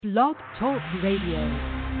Blog Talk Radio.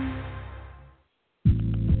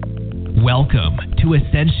 Welcome to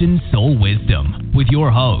Ascension Soul Wisdom with your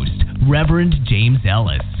host, Reverend James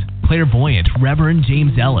Ellis. Clairvoyant Reverend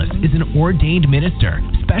James Ellis is an ordained minister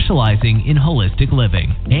specializing in holistic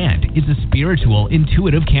living and is a spiritual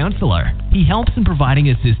intuitive counselor. He helps in providing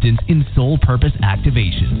assistance in soul purpose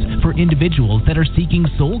activations for individuals that are seeking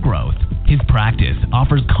soul growth. His practice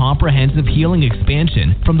offers comprehensive healing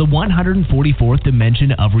expansion from the 144th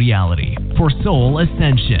dimension of reality for soul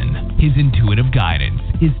ascension. His intuitive guidance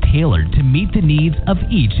is tailored to meet the needs of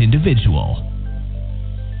each individual.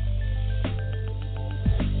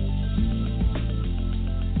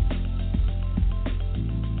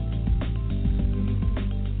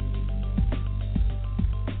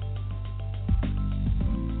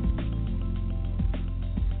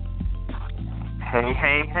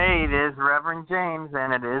 Hey, it is Reverend James,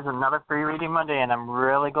 and it is another Free Reading Monday, and I'm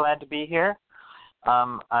really glad to be here.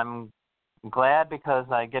 I'm glad because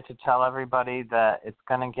I get to tell everybody that it's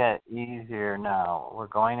going to get easier now. We're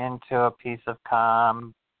going into a piece of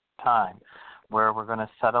calm time where we're going to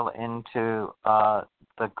settle into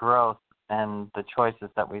the growth and the choices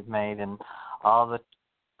that we've made and all the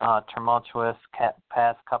tumultuous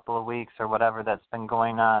past couple of weeks or whatever that's been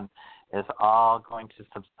going on is all going to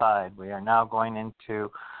subside. We are now going into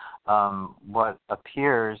what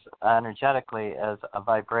appears energetically as a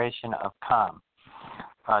vibration of calm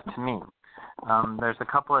to me. There's a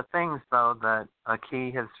couple of things, though, that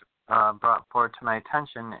Key has brought forward to my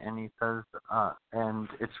attention, and he says, and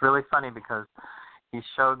it's really funny because he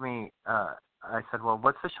showed me, I said, well,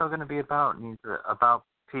 what's the show going to be about? And he's about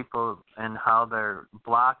people and how they're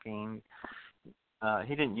blocking.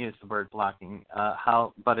 He didn't use the word blocking,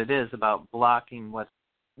 but it is about blocking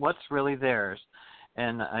what's really theirs.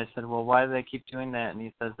 And I said, well, why do they keep doing that? And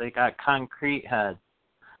he says they got concrete heads.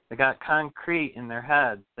 They got concrete in their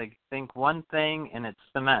heads. They think one thing and it's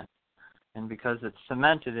cement. And because it's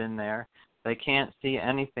cemented in there, they can't see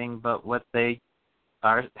anything but what they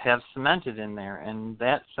have cemented in there. And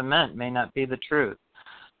that cement may not be the truth.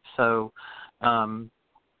 So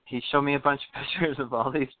he showed me a bunch of pictures of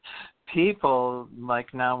all these people,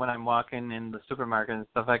 like now when I'm walking in the supermarket and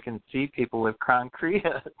stuff, I can see people with concrete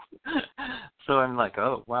heads. So I'm like,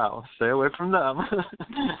 oh, wow, stay away from them.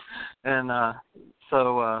 And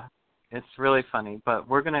so it's really funny. But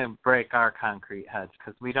we're going to break our concrete heads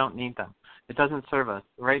because we don't need them. It doesn't serve us.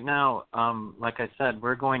 Right now, like I said,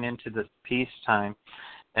 we're going into this peace time,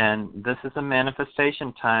 and this is a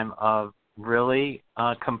manifestation time of really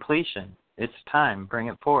completion. It's time. Bring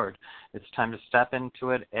it forward. It's time to step into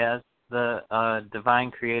it as the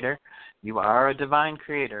divine creator. You are a divine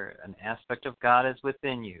creator. An aspect of God is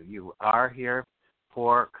within you. You are here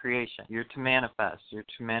for creation. You're to manifest. You're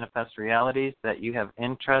to manifest realities that you have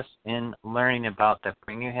interest in learning about that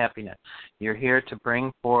bring you happiness. You're here to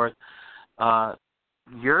bring forth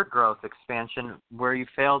your growth expansion where you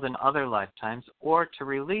failed in other lifetimes or to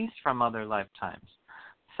release from other lifetimes.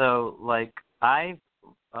 So, like, I've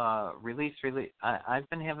I've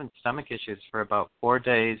been having stomach issues for about 4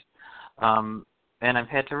 days, and I've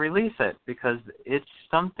had to release it because it's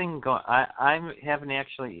something going. I haven't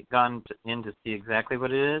actually gone in to see exactly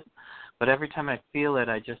what it is, but every time I feel it,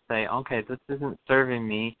 I just say, okay, this isn't serving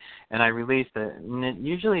me, and I release it. And it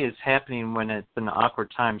usually is happening when it's an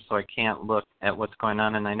awkward time, so I can't look at what's going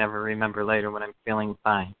on, and I never remember later when I'm feeling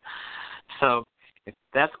fine. So if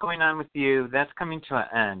that's going on with you, that's coming to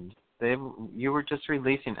an end. You were just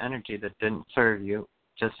releasing energy that didn't serve you,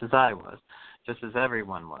 just as I was, just as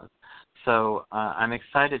everyone was. So I'm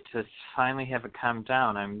excited to finally have it calm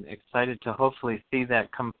down. I'm excited to hopefully see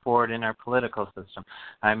that come forward in our political system.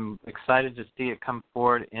 I'm excited to see it come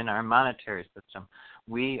forward in our monetary system.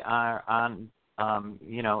 We are on,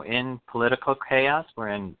 in political chaos. We're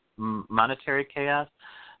in monetary chaos.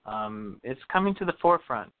 It's coming to the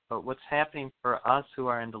forefront. But what's happening for us who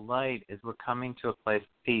are in the light is we're coming to a place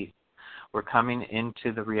of peace. We're coming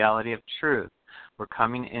into the reality of truth. We're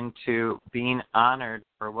coming into being honored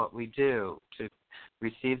for what we do, to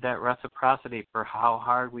receive that reciprocity for how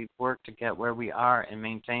hard we've worked to get where we are and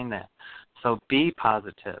maintain that. So be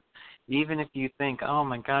positive. Even if you think, oh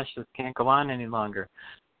my gosh, this can't go on any longer,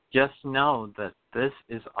 just know that this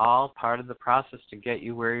is all part of the process to get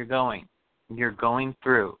you where you're going. You're going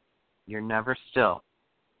through. You're never still,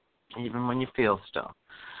 even when you feel still.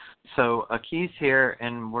 So a key's here,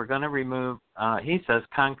 and we're going to remove, he says,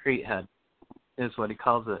 concrete head is what he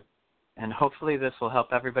calls it. And hopefully this will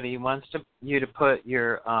help everybody. He wants you to put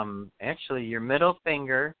your, your middle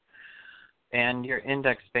finger and your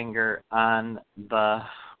index finger on the,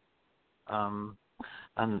 on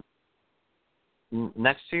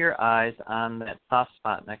next to your eyes, on that soft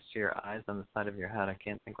spot next to your eyes on the side of your head. I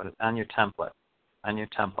can't think what it is. On your template, on your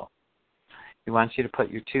temple. He wants you to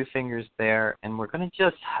put your 2 fingers there, and we're going to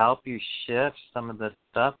just help you shift some of the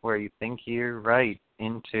stuff where you think you're right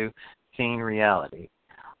into seeing reality.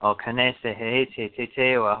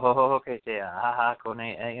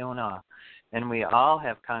 And we all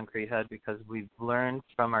have concrete head because we've learned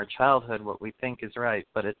from our childhood what we think is right,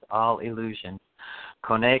 but it's all illusion.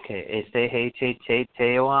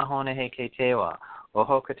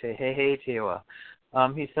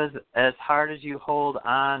 He says, as hard as you hold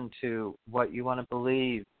on to what you want to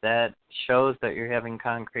believe, that shows that you're having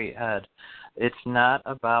concrete head. It's not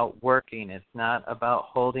about working. It's not about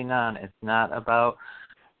holding on. It's not about,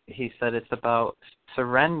 he said, it's about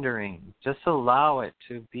surrendering. Just allow it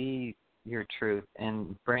to be your truth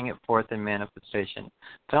and bring it forth in manifestation.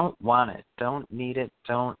 Don't want it. Don't need it.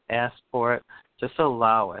 Don't ask for it. Just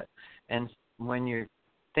allow it. And when you're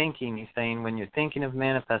thinking, he's saying, when you're thinking of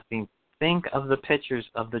manifesting, think of the pictures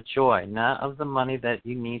of the joy, not of the money that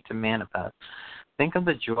you need to manifest. Think of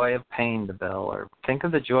the joy of paying the bill, or think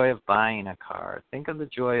of the joy of buying a car. Think of the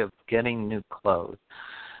joy of getting new clothes.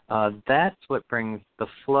 That's what brings the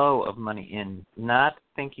flow of money in, not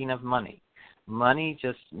thinking of money. Money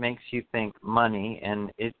just makes you think money,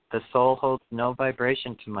 and the soul holds no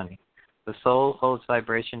vibration to money. The soul holds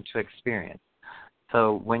vibration to experience.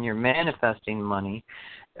 So when you're manifesting money,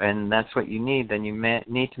 and that's what you need, then you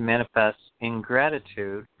need to manifest in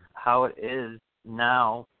gratitude how it is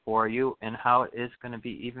now for you and how it is going to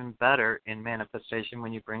be even better in manifestation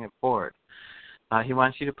when you bring it forward. He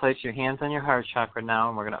wants you to place your hands on your heart chakra now,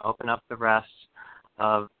 and we're going to open up the rest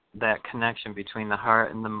of that connection between the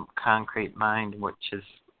heart and the concrete mind, which is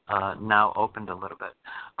now opened a little bit.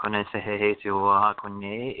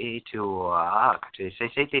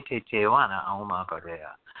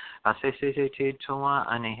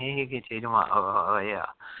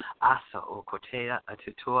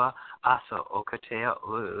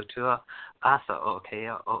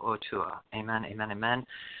 Amen, amen, amen.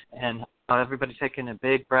 And everybody taking a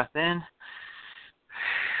big breath in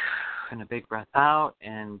and a big breath out,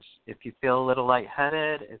 and if you feel a little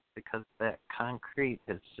lightheaded, it's because that concrete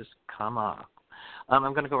has just come off. I'm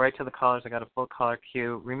going to go right to the callers. I got a full caller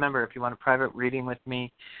queue. Remember, if you want a private reading with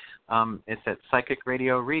me, it's at Psychic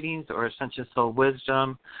Radio Readings or Ascension Soul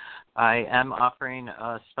Wisdom. I am offering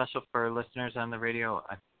a special for listeners on the radio.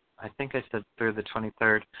 I think I said through the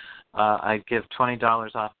 23rd. I give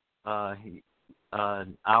 $20 off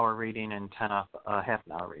an hour reading and 10 off half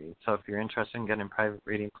an hour reading. So if you're interested in getting a private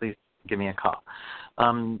reading, please give me a call.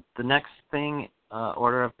 The next thing,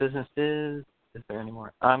 order of business is there any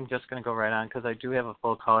more? I'm just going to go right on because I do have a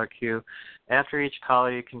full caller queue. After each caller,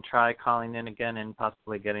 you can try calling in again and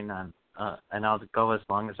possibly getting on, and I'll go as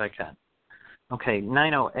long as I can. Okay,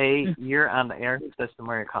 908, you're on the air system.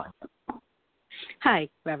 Where are you calling from? Hi,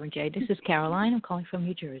 Reverend J. This is Caroline. I'm calling from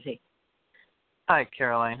New Jersey. Hi,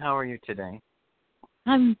 Caroline. How are you today?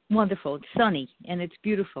 I'm wonderful. It's sunny, and it's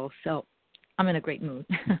beautiful, so I'm in a great mood.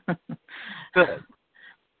 Good.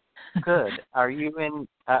 Good. Are you in,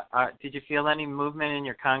 did you feel any movement in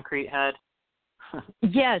your concrete head?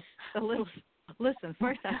 Yes, a little. Listen,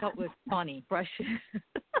 first I thought it was funny, brush,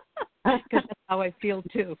 because that's how I feel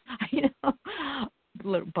too.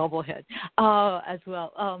 Little bubble head as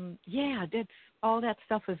well. Yeah, that's all that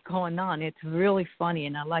stuff is going on. It's really funny,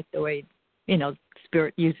 and I like the way,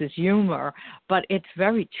 Spirit uses humor, but it's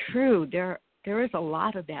very true. There is a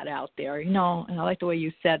lot of that out there, and I like the way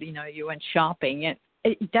you said, you went shopping, and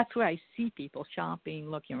that's where I see people shopping,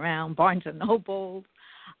 looking around, Barnes and Nobles,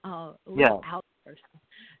 out there.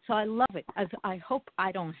 So I love it. I hope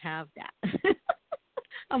I don't have that.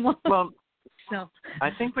 So I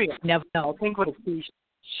think we never know. I think what he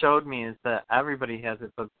showed me is that everybody has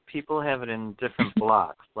it, but people have it in different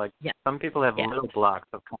blocks. Like some people have little blocks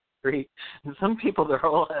of concrete, and some people their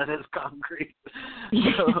whole head is concrete.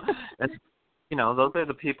 So, those are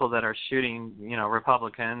the people that are shooting,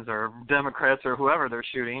 Republicans or Democrats or whoever they're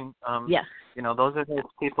shooting. Those are those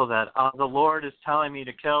people that, the Lord is telling me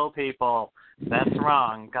to kill people. That's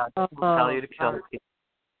wrong. God doesn't tell you to kill people.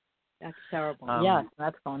 That's terrible.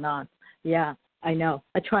 That's going on. Yeah, I know.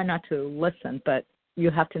 I try not to listen, but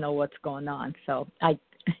you have to know what's going on. So I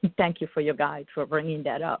thank you for your guide for bringing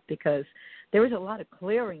that up, because there is a lot of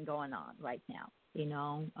clearing going on right now,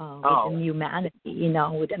 within humanity,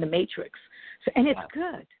 within the matrix. So, and it's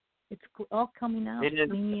good. It's all coming out,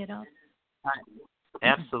 cleaning it up.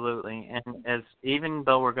 Absolutely. And even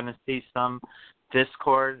though we're going to see some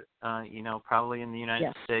discord, probably in the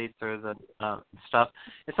United States or the stuff,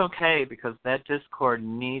 it's okay, because that discord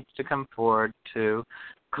needs to come forward to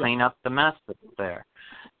clean up the mess that's there.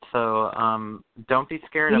 So don't be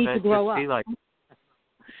scared of it. Just be like,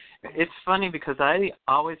 it's funny because I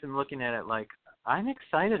always am looking at it like, I'm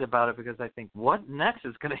excited about it because I think, what next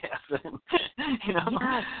is going to happen?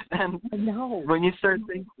 Yes, and I know. When you start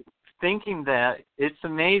thinking that, it's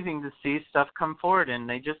amazing to see stuff come forward, and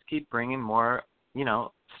they just keep bringing more,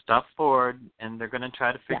 stuff forward, and they're going to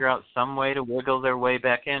try to figure out some way to wiggle their way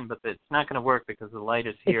back in, but it's not going to work because the light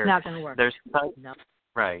is here. It's not going to work. There's no.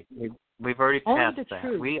 Right. We've already passed that.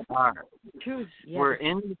 Truth. We are. Truth. Yes. We're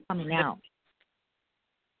in coming out.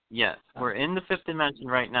 Yes, we're in the fifth dimension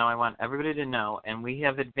right now. I want everybody to know, and we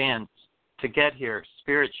have advanced to get here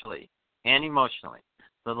spiritually and emotionally.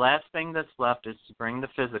 The last thing that's left is to bring the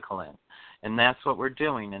physical in, and that's what we're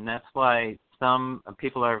doing, and that's why some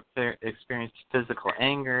people are experiencing physical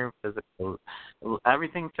anger,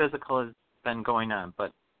 everything physical has been going on.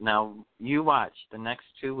 But now you watch the next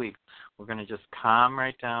 2 weeks. We're going to just calm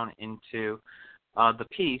right down into the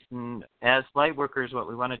peace. And as light workers, what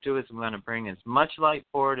we want to do is we want to bring as much light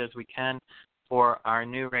forward as we can for our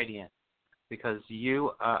new radiance. Because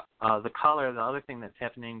the color, the other thing that's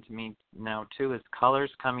happening to me now too is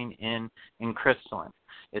colors coming in crystalline.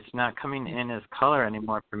 It's not coming in as color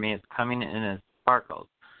anymore for me. It's coming in as sparkles.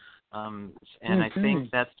 And I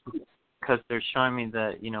think that's because they're showing me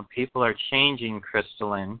that, people are changing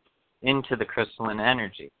crystalline into the crystalline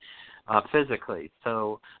energy. Physically,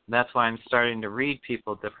 so that's why I'm starting to read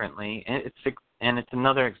people differently, and it's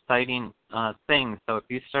another exciting thing. So if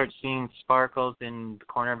you start seeing sparkles in the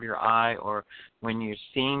corner of your eye, or when you're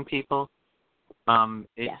seeing people,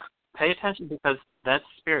 pay attention because that's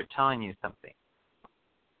spirit telling you something.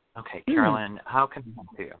 Okay, Carolyn, how can I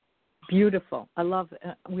help you? Beautiful. I love.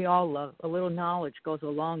 We all love. A little knowledge goes a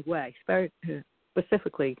long way.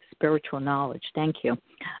 Specifically, spiritual knowledge. Thank you,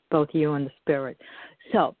 both you and the spirit.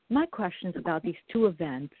 So my question is about these two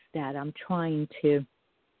events that I'm trying to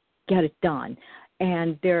get it done.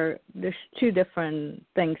 And there's two different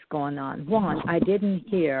things going on. One, I didn't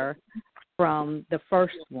hear from the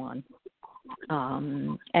first one.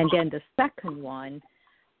 And then the second one,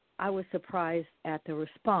 I was surprised at the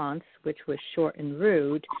response, which was short and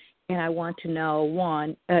rude. And I want to know,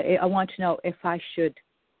 if I should,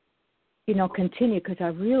 continue, because I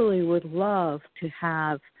really would love to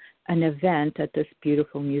have an event at this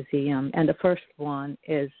beautiful museum. And the first one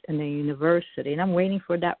is in the university. And I'm waiting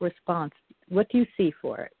for that response. What do you see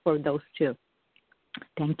for those two?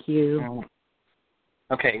 Thank you.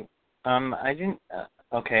 Okay. I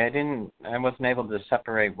wasn't able to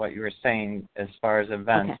separate what you were saying as far as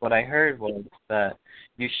events. Okay. What I heard was that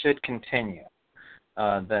you should continue.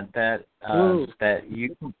 That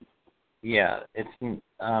you. Yeah,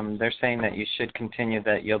 they're saying that you should continue,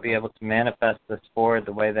 that you'll be able to manifest this forward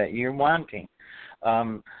the way that you're wanting.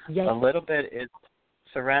 Yes. A little bit is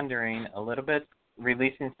surrendering, a little bit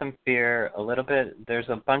releasing some fear, a little bit, there's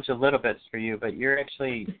a bunch of little bits for you, but you're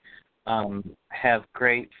actually have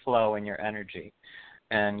great flow in your energy.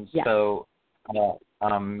 And so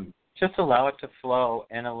just allow it to flow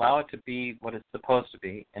and allow it to be what it's supposed to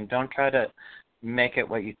be, and don't try to make it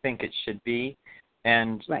what you think it should be.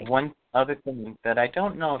 And one other thing that I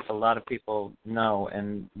don't know if a lot of people know,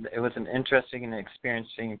 and it was an interesting experience.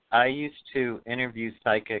 I used to interview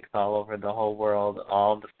psychics all over the whole world,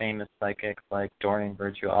 all the famous psychics like Doreen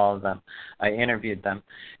Virtue, all of them. I interviewed them,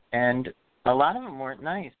 and a lot of them weren't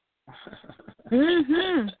nice.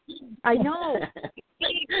 I know.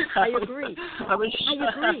 I agree. I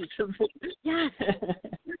agree. Yes.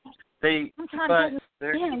 Sometimes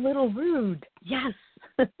they're a little rude. Yes.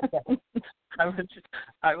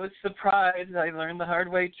 I was surprised. I learned the hard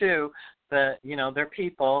way too that they're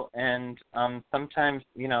people, and sometimes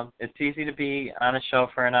it's easy to be on a show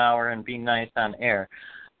for an hour and be nice on air.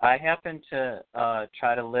 I happen to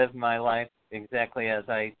try to live my life exactly as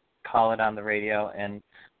I call it on the radio, and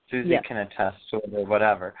Susie can attest to it or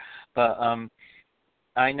whatever. But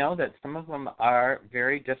I know that some of them are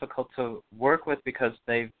very difficult to work with because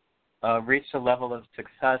they've reached a level of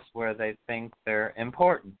success where they think they're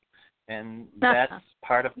important. And that's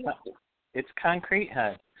part of it's concrete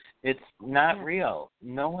head. It's not real.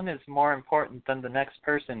 No one is more important than the next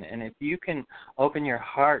person. And if you can open your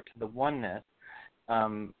heart to the oneness,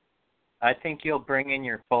 I think you'll bring in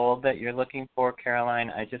your fold that you're looking for, Caroline.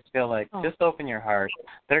 I just feel like just open your heart.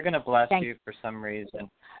 They're going to bless you for some reason.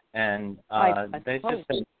 And there's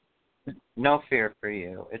just no fear for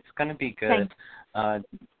you. It's going to be good.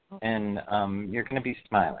 And you're going to be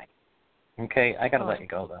smiling. Okay? I got to let you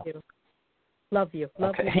go, though. Love you.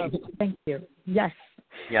 Love you. Thank you. Yes.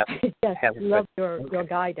 Yep. Yes. Love your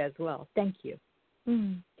guide as well. Thank you.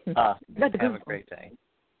 Have a great day.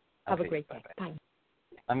 Have a great day. Bye.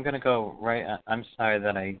 I'm going to go right. I'm sorry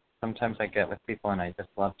that sometimes I get with people and I just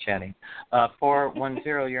love chatting.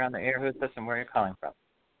 410, you're on the air. Who's this and where are you calling from?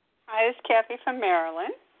 Hi, it's Kathy from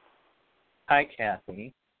Maryland. Hi,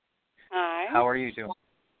 Kathy. Hi. How are you doing?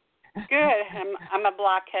 Good. I'm a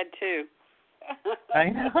blockhead too. I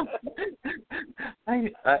know.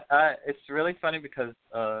 It's really funny because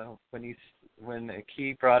when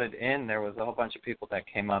Key brought it in, there was a whole bunch of people that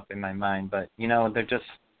came up in my mind, but they're just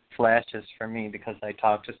flashes for me because I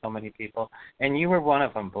talk to so many people, and you were one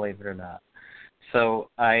of them, believe it or not. So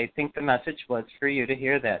I think the message was for you to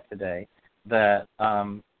hear that today, that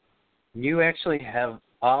you actually have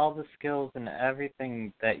all the skills and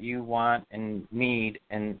everything that you want and need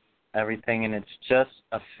and everything, and it's just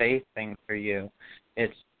a faith thing for you.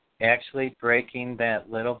 It's actually breaking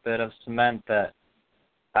that little bit of cement that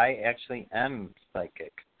I actually am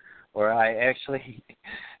psychic, or I actually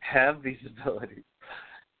have these abilities.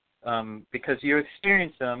 Because you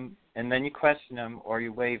experience them, and then you question them, or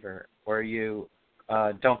you waver, or you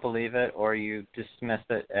don't believe it, or you dismiss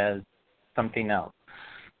it as something else.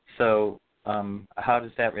 So how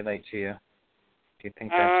does that relate to you? Do you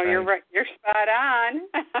think that's right? Oh, you're right. You're spot on.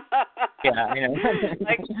 Yeah, I know.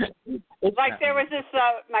 like there was this,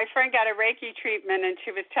 my friend got a Reiki treatment, and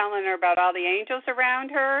she was telling her about all the angels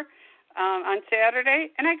around her on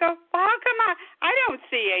Saturday. And I go, well, how come I don't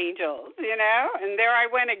see angels, And there I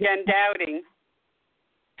went again doubting.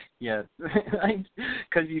 Yes,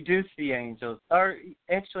 because you do see angels. Or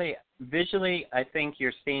actually, visually, I think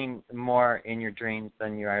you're seeing more in your dreams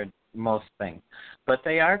than you are most things. But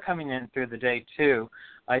they are coming in through the day, too.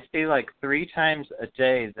 I see like 3 times a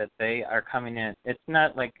day that they are coming in. It's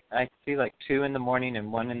not like I see like 2 in the morning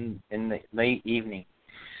and 1 in the late evening.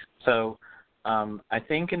 So I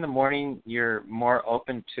think in the morning you're more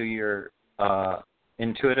open to your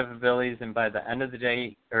intuitive abilities, and by the end of the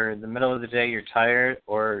day or the middle of the day you're tired,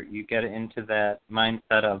 or you get into that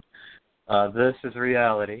mindset of this is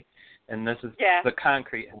reality and this is the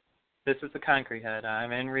concrete. This is the concrete head.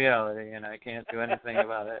 I'm in reality and I can't do anything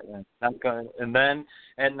about it. And not going. And then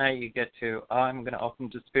at night you get to, I'm going to open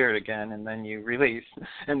to spirit again, and then you release,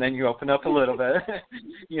 and then you open up a little bit.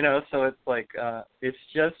 So it's like it's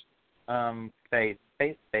just faith,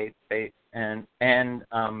 and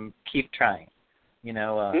keep trying.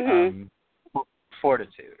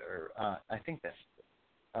 Fortitude, or I think that's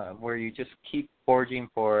where you just keep forging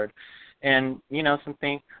forward. And,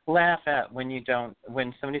 something, laugh at when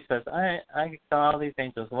somebody says, I saw all these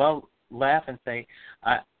angels. Well, laugh and say,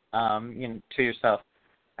 to yourself,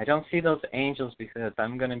 I don't see those angels because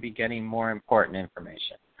I'm going to be getting more important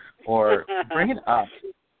information. Or bring it up,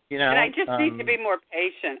 And I just need to be more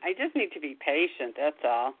patient. I just need to be patient, that's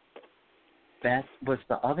all. That was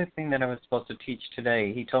the other thing that I was supposed to teach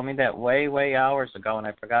today. He told me that way hours ago, and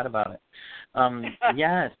I forgot about it.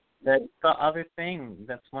 Yes. That's the other thing.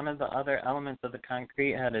 That's one of the other elements of the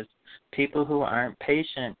concrete head is people who aren't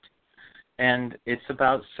patient. And it's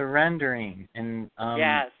about surrendering and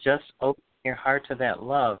just opening your heart to that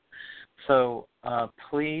love. So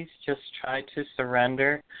please just try to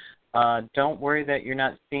surrender. Don't worry that you're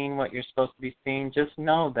not seeing what you're supposed to be seeing. Just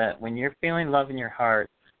know that when you're feeling love in your heart,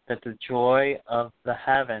 that the joy of the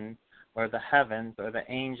heavens or the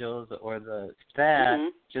angels or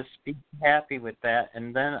just be happy with that,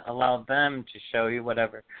 and then allow them to show you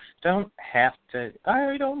whatever. Don't have to,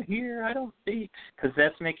 I don't hear, I don't see, because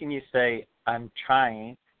that's making you say, I'm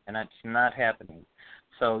trying, and it's not happening.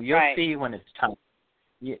 So you'll see when it's time.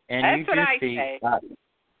 And that's you what do I see, say.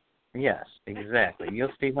 Yes, exactly.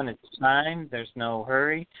 You'll see when it's time. There's no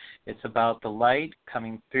hurry. It's about the light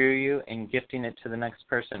coming through you and gifting it to the next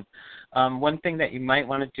person. One thing that you might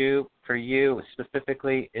want to do for you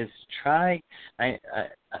specifically is try at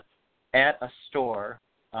a store,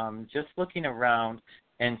 just looking around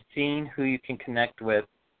and seeing who you can connect with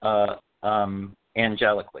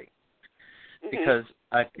angelically. Because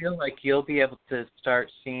I feel like you'll be able to start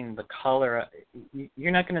seeing the color.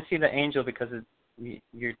 You're not going to see the angel because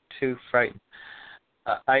you're too frightened.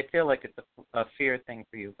 I feel like it's a fear thing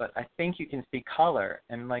for you, but I think you can see color.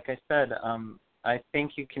 And like I said, I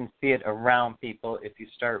think you can see it around people if you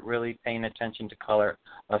start really paying attention to color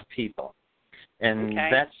of people. And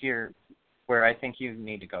that's where I think you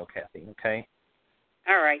need to go, Kathy, okay?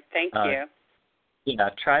 All right, thank you. Yeah,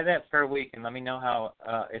 try that for a week and let me know how,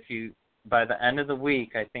 if you, by the end of the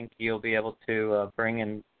week, I think you'll be able to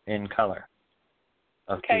bring in color.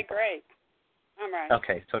 Okay, great. All right.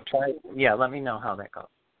 Okay, so let me know how that goes.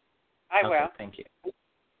 I will. Thank you.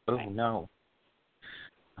 Oh, no.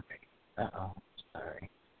 Okay. Uh-oh. Sorry.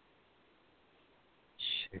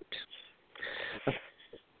 Shoot.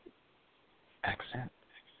 Accent.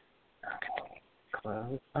 Okay. Go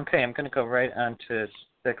close. Okay, I'm going to go right on to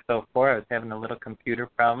 604. I was having a little computer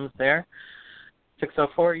problems there.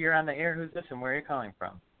 604, you're on the air. Who's this and where are you calling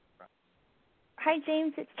from? Hi,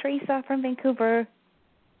 James. It's Teresa from Vancouver.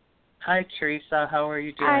 Hi, Teresa. How are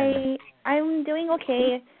you doing? I'm doing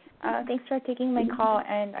okay. Thanks for taking my call,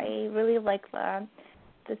 and I really like the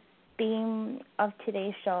theme of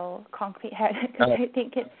today's show, Concrete Head, because I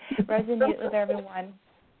think it resonates with everyone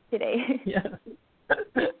today. Yeah.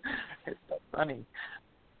 It's so funny.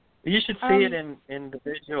 You should see it in the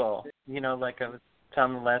visual. You know, like I was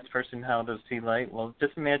telling the last person how to see light. Well,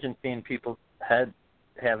 just imagine seeing people's heads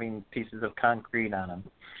having pieces of concrete on them.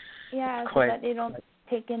 Yeah, so that they don't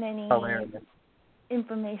take in any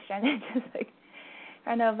information. It just like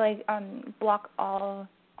kind of like block all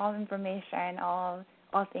information, all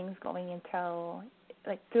things going into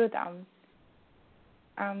like through them.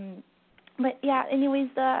 But yeah, anyways,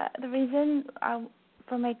 the reason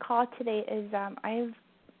for my call today is I've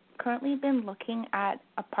currently been looking at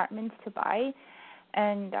apartments to buy,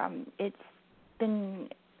 and it's been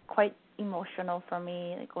quite emotional for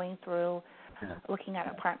me, like going through looking at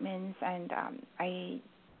apartments, and I'm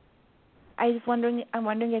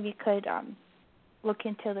wondering if you could look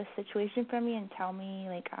into the situation for me and tell me,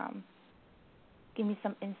 like, give me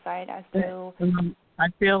some insight as to I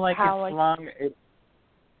feel like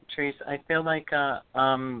Teresa, I feel like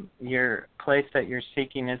your place that you're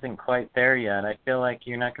seeking isn't quite there yet. I feel like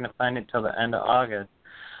you're not going to find it till the end of August.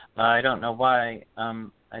 I don't know why.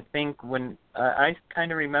 I think when I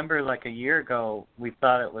kind of remember like a year ago, we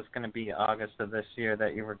thought it was going to be August of this year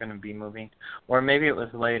that you were going to be moving, or maybe it was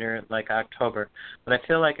later, like October. But I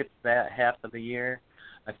feel like it's that half of the year.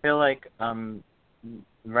 I feel like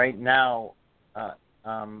right now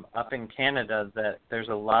up in Canada that there's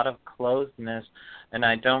a lot of closedness, and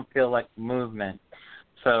I don't feel like movement.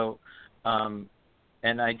 So,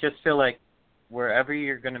 and I just feel like wherever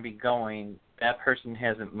you're going to be going, that person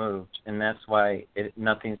hasn't moved, and that's why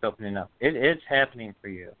nothing's opening up. It is happening for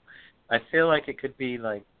you. I feel like it could be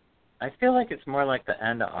like, I feel like it's more like the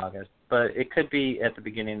end of August, but it could be at the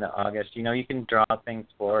beginning of August. You know, you can draw things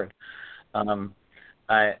forward. You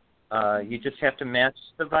just have to match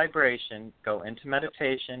the vibration, go into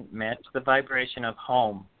meditation, match the vibration of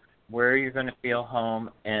home, where you're going to feel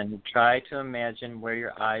home, and try to imagine where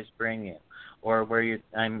your eyes bring you, or where your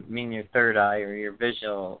third eye, or your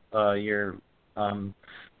visual,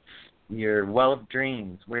 your well of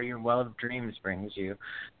dreams, where your well of dreams brings you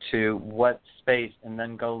to what space, and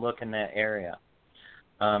then go look in that area.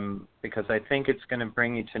 Because I think it's going to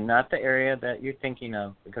bring you to not the area that you're thinking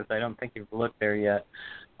of, because I don't think you've looked there yet.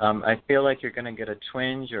 I feel like you're going to get a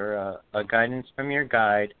twinge or a guidance from your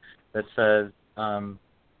guide that says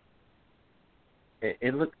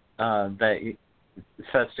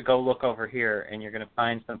says to go look over here, and you're going to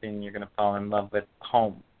find something, and you're going to fall in love with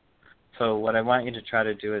home. So what I want you to try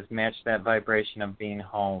to do is match that vibration of being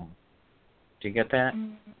home. Do you get that?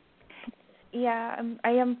 Yeah, I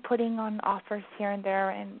am putting on offers here and there,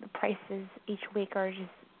 and the prices each week are just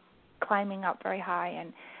climbing up very high,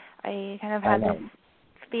 and I kind of have this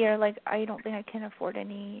fear, like I don't think I can afford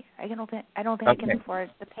any. I don't think I can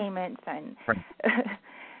afford the payments, and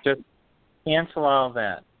just cancel all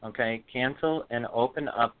that. Okay, cancel and open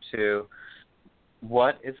up to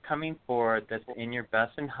what is coming forward that's in your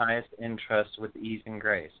best and highest interest with ease and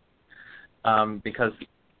grace. Because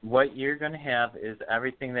what you're going to have is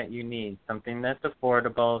everything that you need, something that's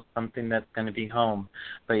affordable, something that's going to be home.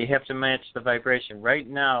 But you have to match the vibration. Right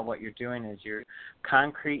now, what you're doing is you're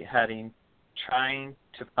concrete heading, trying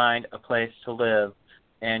to find a place to live,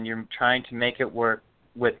 and you're trying to make it work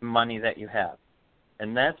with money that you have.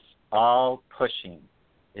 And that's all pushing.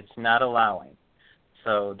 It's not allowing.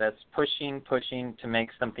 So that's pushing to make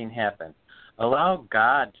something happen. Allow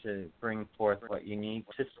God to bring forth what you need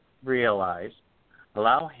to realize.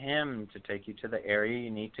 Allow Him to take you to the area you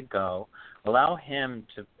need to go. Allow Him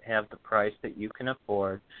to have the price that you can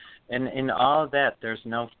afford. And in all of that, there's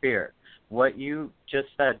no fear. What you just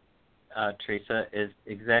said, Teresa, is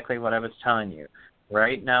exactly what I was telling you.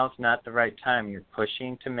 Right now is not the right time. You're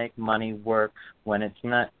pushing to make money work when it's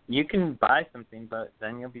not. You can buy something, but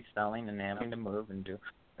then you'll be selling and having to move and do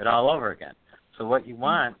it all over again. So what you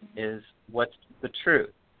want is what's the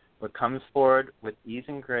truth, what comes forward with ease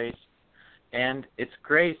and grace, and it's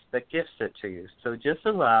grace that gifts it to you. So just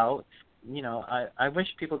allow, I wish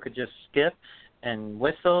people could just skip and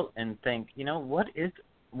whistle and think,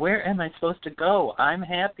 where am I supposed to go? I'm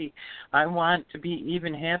happy. I want to be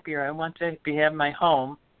even happier. I want to have my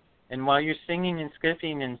home. And while you're singing and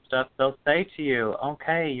skipping and stuff, they'll say to you,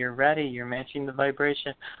 okay, you're ready. You're matching the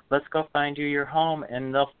vibration. Let's go find you your home.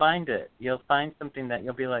 And they'll find it. You'll find something that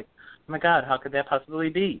you'll be like, my God, how could that possibly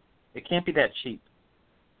be? It can't be that cheap.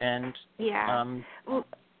 And well,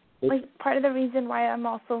 like part of the reason why I'm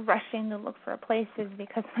also rushing to look for a place is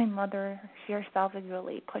because my mother, she herself, is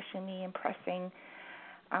really pushing me and pressing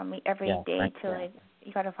me every day to like,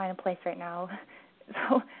 you got to find a place right now.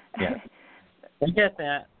 So I get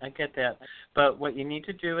that. But what you need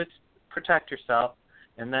to do is protect yourself,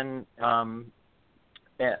 and then from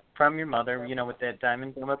your mother, with that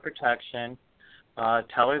diamond gem of protection,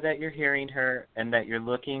 tell her that you're hearing her and that you're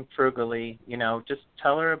looking frugally. Just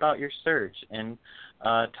tell her about your search and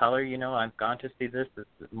tell her, I've gone to see this. This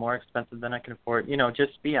is more expensive than I can afford.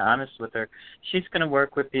 Just be honest with her. She's going to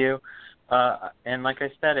work with you. And like I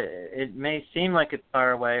said, it may seem like it's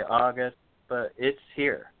far away, August, but it's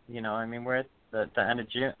here. We're at the end of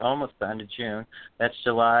June, almost the end of June. That's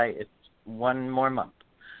July. It's one more month.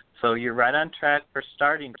 So you're right on track for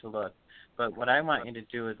starting to look. But what I want you to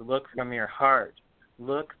do is look from your heart.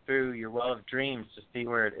 Look through your well of dreams to see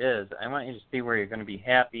where it is. I want you to see where you're going to be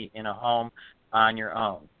happy in a home on your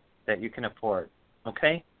own that you can afford.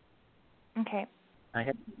 Okay? Okay. I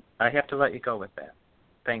have to let you go with that.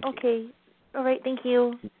 Thank you. Okay. All right. Thank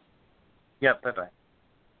you. Yep. Bye-bye.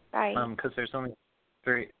 Bye. Because there's only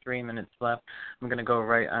three minutes left. I'm going to go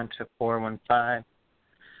right on to 415.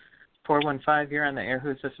 415, you're on the air.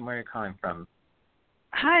 Who's this and where are you calling from?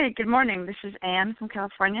 Hi, good morning. This is Anne from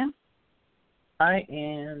California. Hi,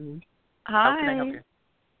 Anne. Hi. How can I help you?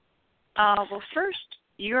 Well, first,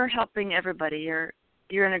 you're helping everybody. You're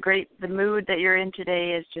in the mood that you're in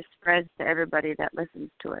today is just spreads to everybody that listens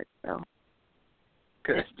to it. So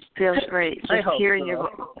good. It feels great. Just hearing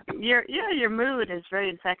so. your mood is very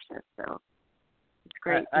infectious. So it's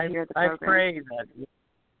great to hear the program.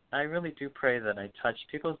 I really do pray that I touch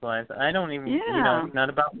people's lives. I don't even, not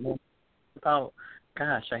about me. About,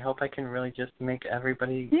 gosh, I hope I can really just make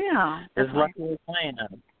everybody as lucky as I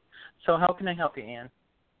am. So how can I help you, Anne?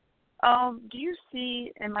 Do you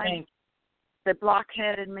see the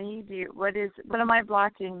blockhead in me? What am I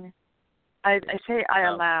blocking? I say I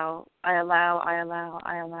allow,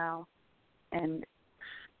 and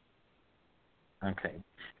okay.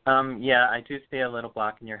 I do see a little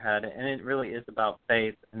block in your head, and it really is about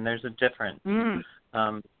faith, and there's a difference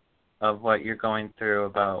of what you're going through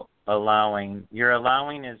about allowing. Your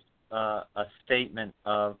allowing is a statement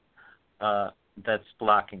of that's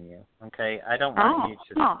blocking you, okay? I don't want you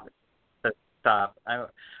to stop.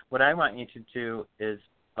 What I want you to do is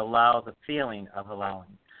allow the feeling of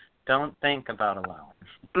allowing. Don't think about allowing.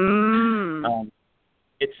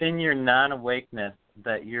 It's in your non-awakeness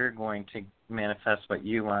that you're going to manifest what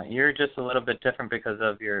you want. You're just a little bit different because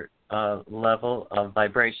of your level of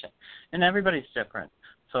vibration. And everybody's different.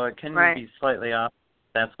 So it can be slightly off.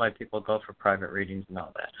 That's why people go for private readings and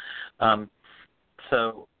all that.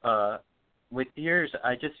 So with yours,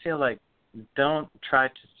 I just feel like don't try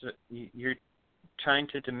to, you're trying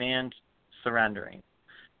to demand surrendering.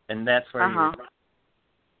 And that's where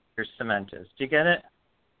your cement is. Do you get it?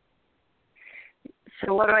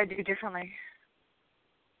 So what do I do differently?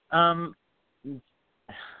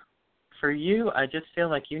 For you, I just feel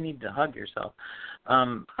like you need to hug yourself,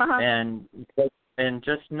 and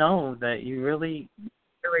just know that you really,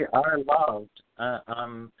 really are loved.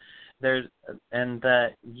 And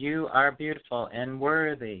that you are beautiful and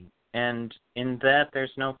worthy, and in that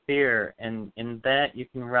there's no fear, and in that you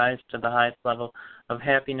can rise to the highest level of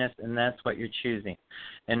happiness, and that's what you're choosing.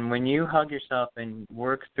 And when you hug yourself and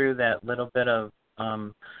work through that little bit of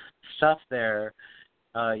stuff there,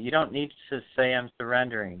 you don't need to say I'm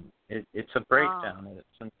surrendering. It's a breakdown.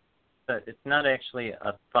 It's not actually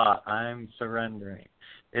a thought. I'm surrendering.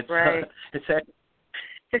 It's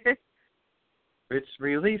it's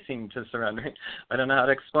releasing to surrendering. I don't know how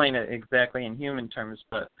to explain it exactly in human terms,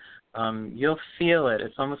 but you'll feel it.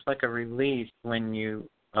 It's almost like a release when you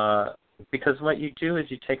because what you do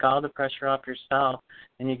is you take all the pressure off yourself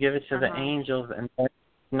and you give it to the angels, and it's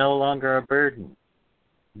no longer a burden.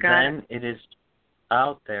 Then it is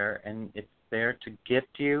out there, and it's there to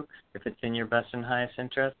gift you if it's in your best and highest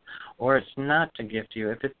interest, or it's not to gift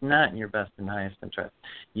you if it's not in your best and highest interest.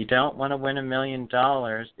 You don't want to win $1 million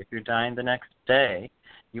if you're dying the next day.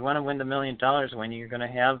 You want to win the $1 million when you're going to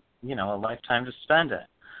have, a lifetime to spend it.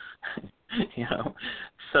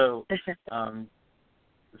 So,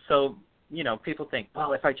 people think,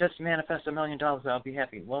 well, if I just manifest $1 million, I'll be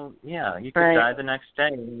happy. Well, yeah, you could die the next day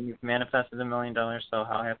and you've manifested $1 million, so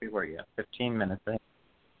how happy were you? 15 minutes.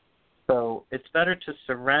 So it's better to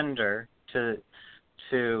surrender and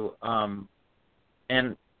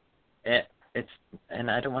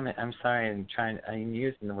I don't want to, I'm sorry, I'm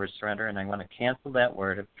using the word surrender, and I want to cancel that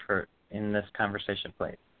word in this conversation,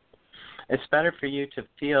 please. It's better for you to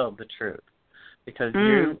feel the truth because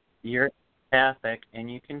you're empathic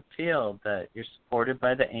and you can feel that you're supported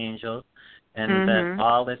by the angels and that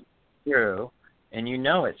all is true, and you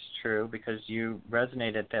know it's true because you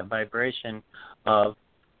resonate at that vibration of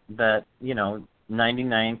that,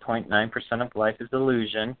 99.9% of life is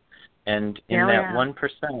illusion, and in that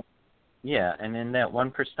 1%, and in that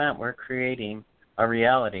 1% we're creating a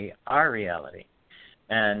reality, our reality.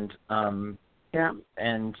 And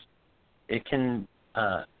and it can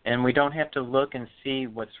and we don't have to look and see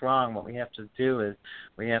what's wrong. What we have to do is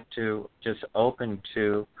we have to just open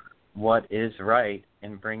to what is right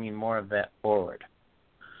and bringing more of that forward.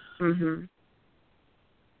 Mhm.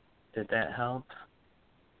 Did that help?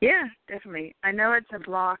 Yeah, definitely. I know it's a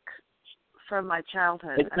block from my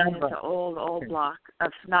childhood. It's it's an old block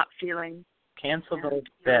of not feeling. Cancel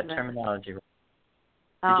that terminology.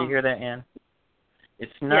 Did you hear that, Ann?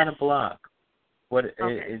 It's not a block. What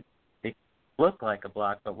it look like a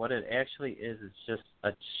block, but what it actually is just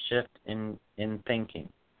a shift in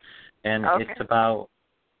thinking, and it's about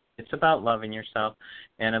loving yourself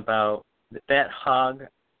and about that hug.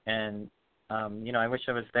 And I wish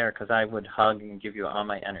I was there because I would hug and give you all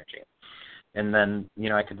my energy, and then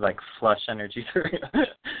I could like flush energy through you.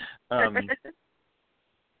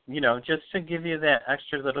 Just to give you that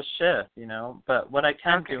extra little shift. But what I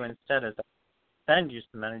can do instead is send you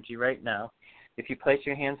some energy right now. If you place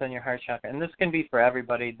your hands on your heart chakra, and this can be for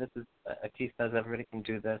everybody. This is Ati says everybody can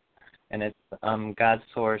do this, and it's God's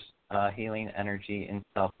source healing energy and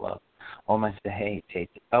self-love.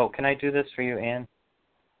 Oh, can I do this for you, Ann?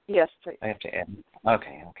 Yes, please. I have to add.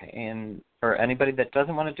 Okay. And for anybody that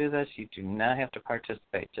doesn't want to do this, you do not have to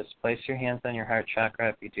participate. Just place your hands on your heart chakra.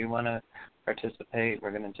 If you do want to participate,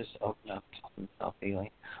 we're going to just open up to some self-healing.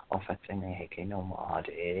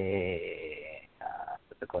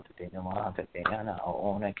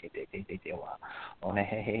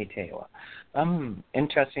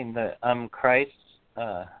 Interesting that Christ,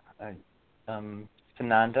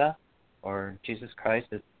 Sananda, or Jesus Christ,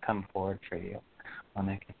 has come forward for you.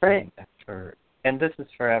 Right. And this is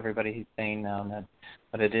for everybody. He's saying now that,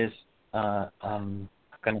 but it is going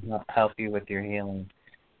to help you with your healing.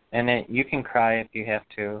 And you can cry if you have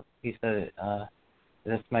to. He said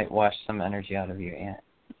this might wash some energy out of you, Aunt.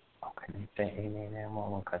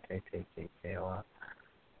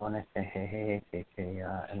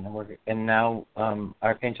 And now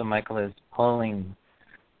Archangel Michael is pulling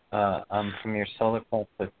from your solar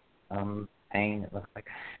plexus pain, it looks like.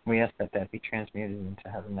 We ask that be transmuted into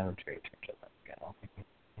heaven, never to return to life again.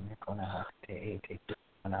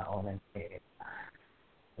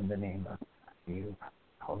 In the name of you,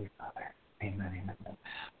 Holy Father. Amen.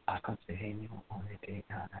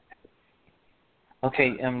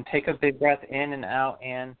 Okay, take a big breath in and out,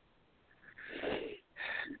 and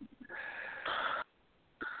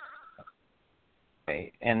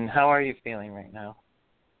okay. And how are you feeling right now?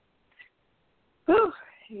 Whew.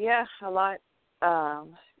 Yeah, a lot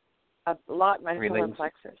in my solar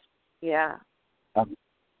plexus. Yeah.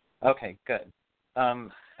 Okay, good.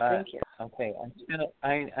 Thank you. Okay,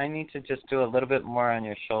 I need to just do a little bit more on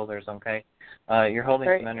your shoulders, okay? You're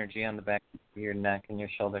holding some energy on the back of your neck and your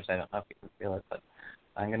shoulders. I don't know if you can feel it, but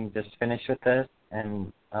I'm going to just finish with this.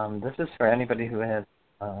 And this is for anybody who has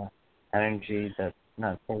energy that's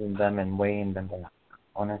not pulling them and weighing them down.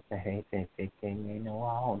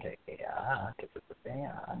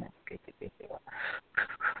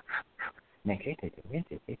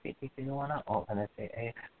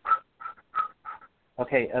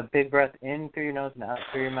 Okay, a big breath in through your nose and out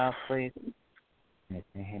through your mouth, please.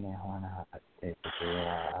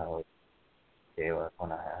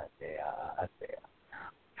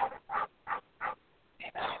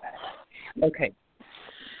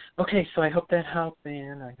 Okay, so I hope that helped,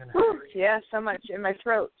 and I'm gonna. Yeah, so much in my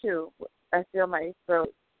throat too. I feel my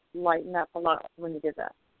throat lighten up a lot when you did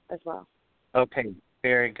that as well. Okay,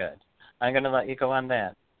 very good. I'm gonna let you go on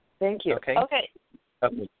that. Thank you. Okay. Okay.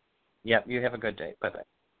 Yep. You have a good day. Bye.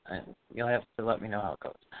 And you'll have to let me know how it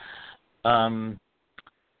goes.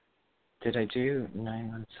 Did I do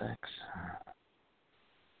 916?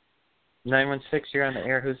 916. You're on the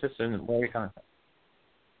air. Who's this, and where are you coming from?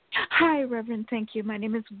 Hi, Reverend. Thank you. My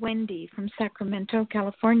name is Wendy from Sacramento,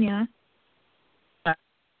 California. How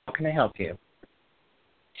can I help you?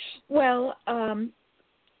 Well,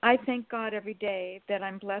 I thank God every day that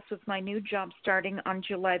I'm blessed with my new job starting on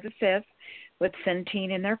July the 5th with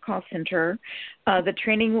Centene in their call center. The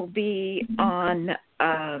training will be on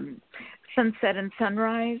Sunset and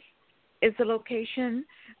Sunrise is the location.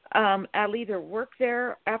 I'll either work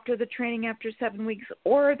there after the training after 7 weeks,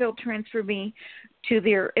 or they'll transfer me to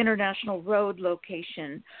their International Road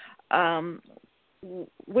location.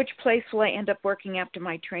 which place will I end up working after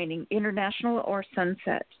my training, International or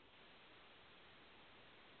Sunset?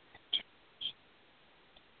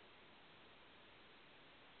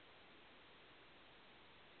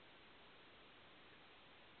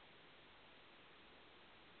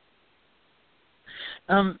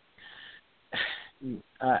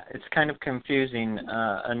 It's kind of confusing.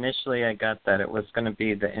 Initially, I got that it was going to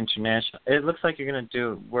be the international. It looks like you're going to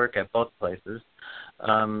do work at both places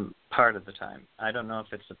part of the time. I don't know if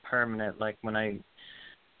it's a permanent. Like when I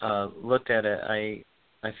looked at it, I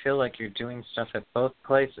feel like you're doing stuff at both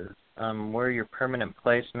places. Where your permanent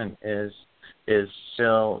placement is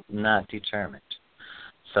still not determined.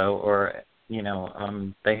 So, or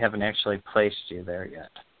they haven't actually placed you there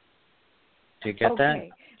yet. Do you get that?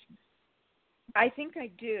 I think I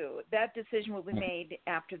do. That decision will be made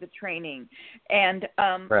after the training, and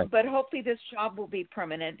right. But hopefully this job will be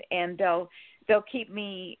permanent, and they'll keep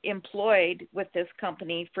me employed with this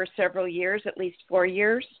company for several years, at least 4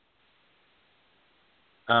 years.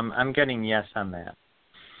 I'm getting yes on that.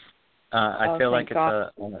 I feel like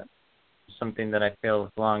it's something that I feel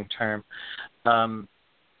is long term.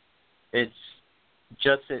 It's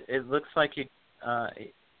just it looks like you.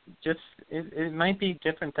 It might be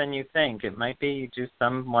different than you think. It might be you do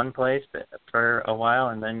one place for a while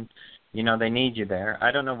and then, they need you there.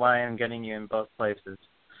 I don't know why I'm getting you in both places.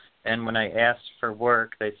 And when I asked for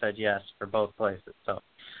work, they said yes for both places. So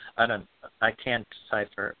I can't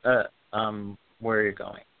decipher where you're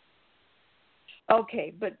going.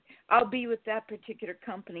 Okay, but I'll be with that particular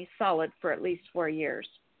company solid for at least 4 years.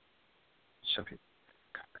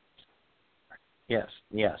 Yes.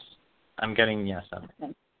 I'm getting yes on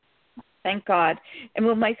it. Thank God. And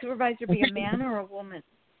will my supervisor be a man or a woman?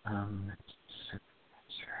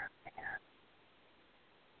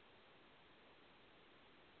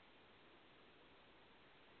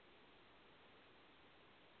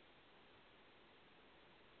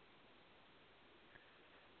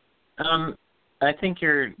 I think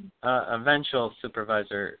your eventual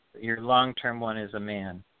supervisor, your long-term one, is a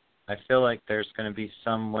man. I feel like there's going to be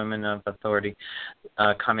some women of authority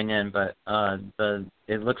coming in, but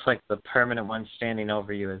it looks like the permanent one standing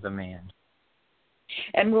over you is a man.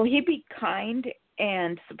 And will he be kind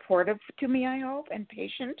and supportive to me, I hope, and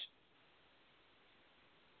patient?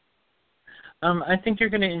 I think you're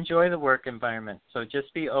going to enjoy the work environment. So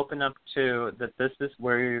just be open up to that this is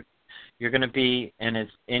where you're going to be, and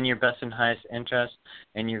it's in your best and highest interest,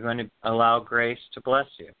 and you're going to allow grace to bless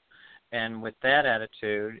you. And with that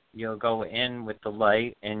attitude, you'll go in with the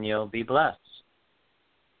light, and you'll be blessed.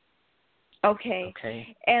 Okay.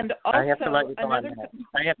 And also, I have to let you go on that.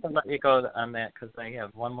 I have to let you go on that because I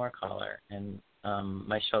have one more caller, and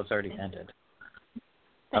my show's already ended.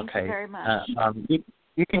 Thank you very much.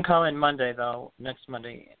 You can call in Monday, though. Next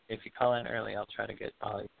Monday, if you call in early, I'll try to get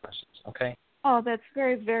all your questions. Okay? Oh, that's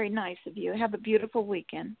very, very nice of you. Have a beautiful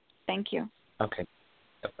weekend. Thank you. Okay.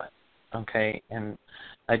 Goodbye. Okay, and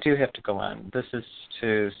I do have to go on. This is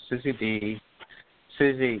to Susie B.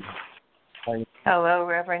 Susie. Hello,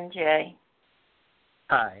 Reverend J.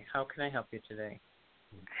 Hi, how can I help you today?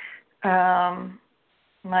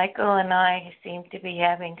 Michael and I seem to be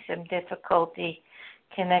having some difficulty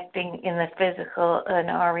connecting in the physical in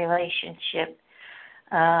our relationship.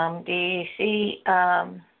 Do you see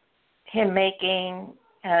him making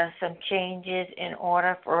some changes in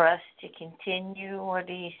order for us to continue, or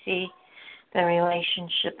do you see the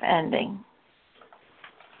relationship ending?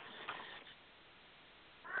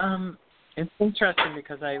 It's interesting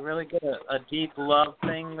because I really get a deep love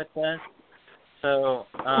thing with this. So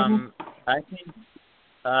I think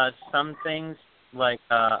some things like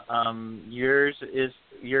your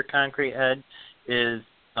concrete head is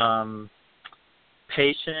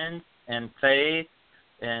patience and faith,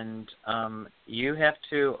 and you have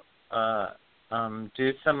to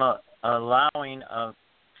do some allowing of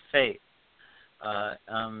faith.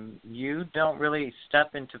 You don't really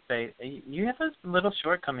step into faith. You have a little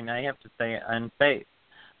shortcoming, I have to say, on faith.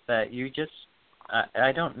 That you just,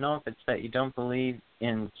 I don't know if it's that you don't believe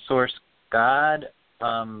in Source God,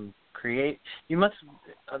 create. You must,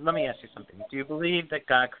 let me ask you something. Do you believe that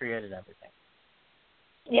God created everything?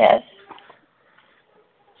 Yes.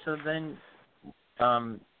 So then,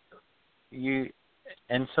 you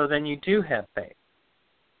do have faith.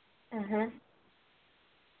 Mhm.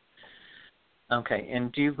 Okay,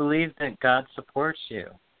 and do you believe that God supports you?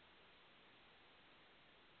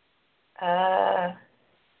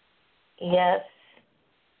 Yes.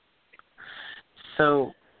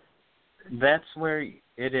 So that's where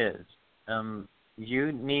it is.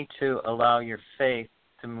 You need to allow your faith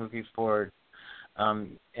to move you forward,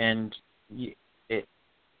 and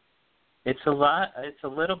it's a lot. It's a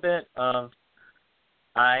little bit of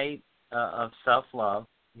of self-love.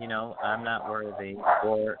 You know, I'm not worthy,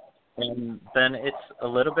 and then it's a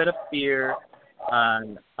little bit of fear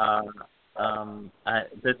on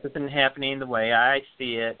this isn't happening the way I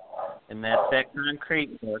see it, and that's that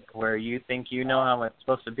concrete work where you think you know how it's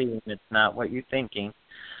supposed to be, and it's not what you're thinking.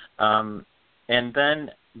 And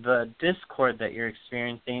then the discord that you're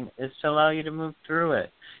experiencing is to allow you to move through it.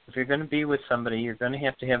 If you're going to be with somebody, you're going to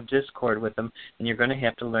have discord with them, and you're going to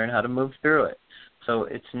have to learn how to move through it. So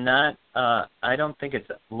it's not, I don't think it's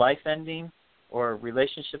life ending or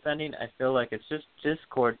relationship ending. I feel like it's just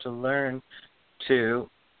discord to learn to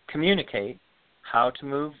communicate how to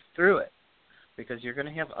move through it, because you're going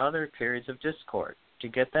to have other periods of discord. Do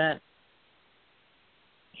you get that?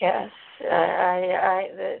 Yes.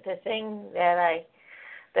 The thing that I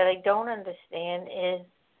don't understand is,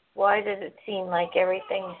 why does it seem like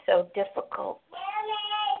everything's so difficult?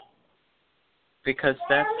 Because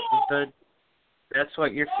that's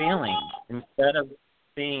what you're feeling. Instead of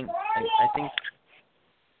being, I think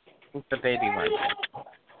the baby went.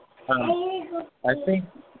 I think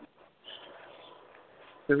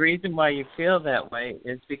the reason why you feel that way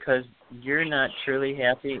is because you're not truly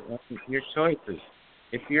happy in your choices.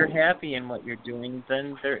 If you're happy in what you're doing,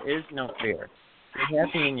 then there is no fear. You're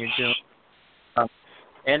happy in your doing,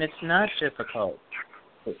 and it's not difficult.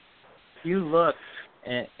 If you look,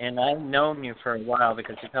 and I've known you for a while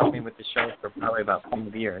because you've helped me with the show for probably about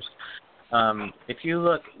 5 years. If you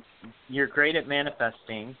look, you're great at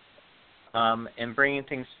manifesting and bringing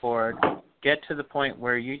things forward. Get to the point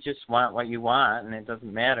where you just want what you want, and it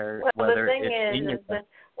doesn't matter whether it's in your. The thing is that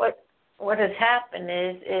what has happened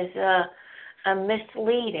is a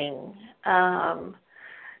misleading.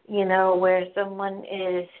 Where someone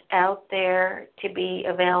is out there to be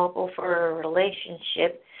available for a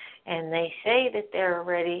relationship, and they say that they're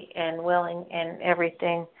ready and willing and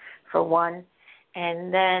everything for one,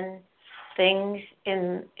 and then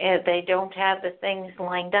they don't have the things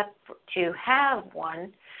lined up to have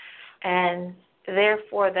one, and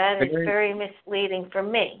therefore that is very misleading for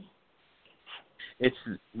me. It's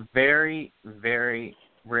very, very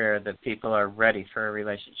rare that people are ready for a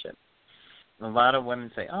relationship. A lot of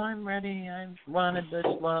women say, "Oh, I'm ready. I wanted this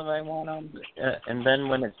love. I want them," and then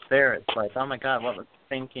when it's there, it's like, "Oh my God, what was I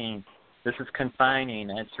thinking? This is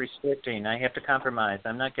confining. It's restricting. I have to compromise.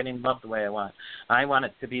 I'm not getting love the way I want. I want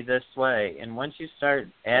it to be this way." And once you start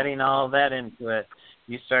adding all that into it,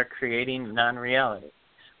 you start creating non-reality.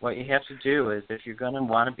 What you have to do is, if you're going to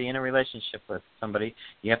want to be in a relationship with somebody,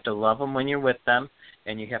 you have to love them when you're with them,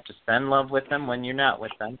 and you have to spend love with them when you're not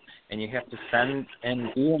with them, and you have to spend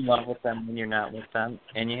and be in love with them when you're not with them,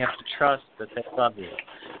 and you have to trust that they love you,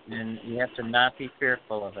 and you have to not be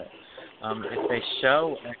fearful of it. If they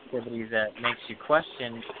show activity that makes you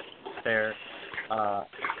question their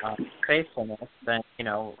faithfulness, then,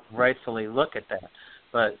 rightfully look at that.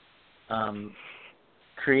 But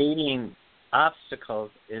creating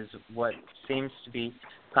obstacles is what seems to be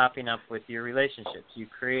popping up with your relationships. You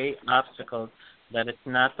create obstacles that it's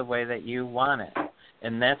not the way that you want it,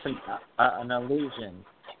 and that's an illusion.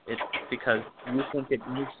 It's because you think it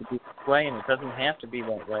needs to be this way, and it doesn't have to be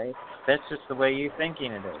that way. That's just the way you're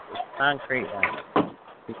thinking it is. It's concrete.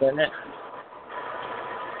 You get it?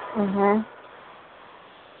 Mhm.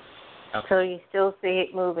 Okay. So you still see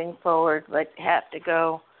it moving forward, but have to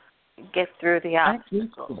get through the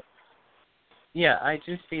obstacles. Yeah, I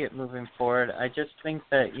do see it moving forward. I just think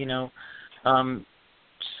that,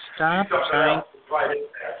 stop trying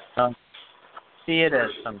to see it as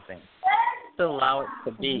something. Just allow it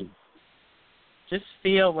to be. Just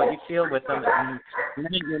feel what you feel with them, and the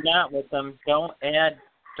minute you're not with them, don't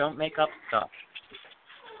make up stuff.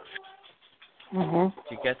 Mhm.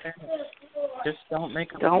 Do you get that? Just don't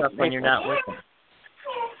make up stuff when you're not with them.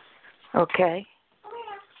 Okay.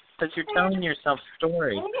 Because you're telling yourself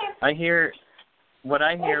story. What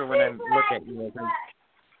I hear when I look at you is I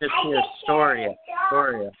just hear story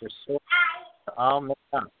after story, all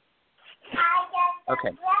mixed up.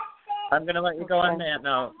 Okay. I'm going to let you go on that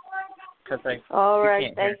now. All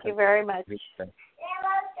right. Thank you very much.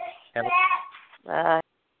 Bye.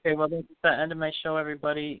 Okay, well, that's the end of my show,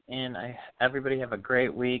 everybody, and everybody have a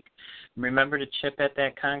great week. Remember to chip at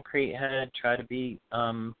that concrete head. Try to be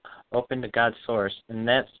open to God's source, and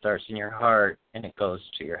that starts in your heart, and it goes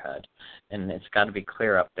to your head. And it's got to be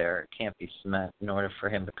clear up there. It can't be cement in order for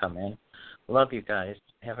him to come in. Love you guys.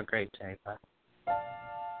 Have a great day. Bye.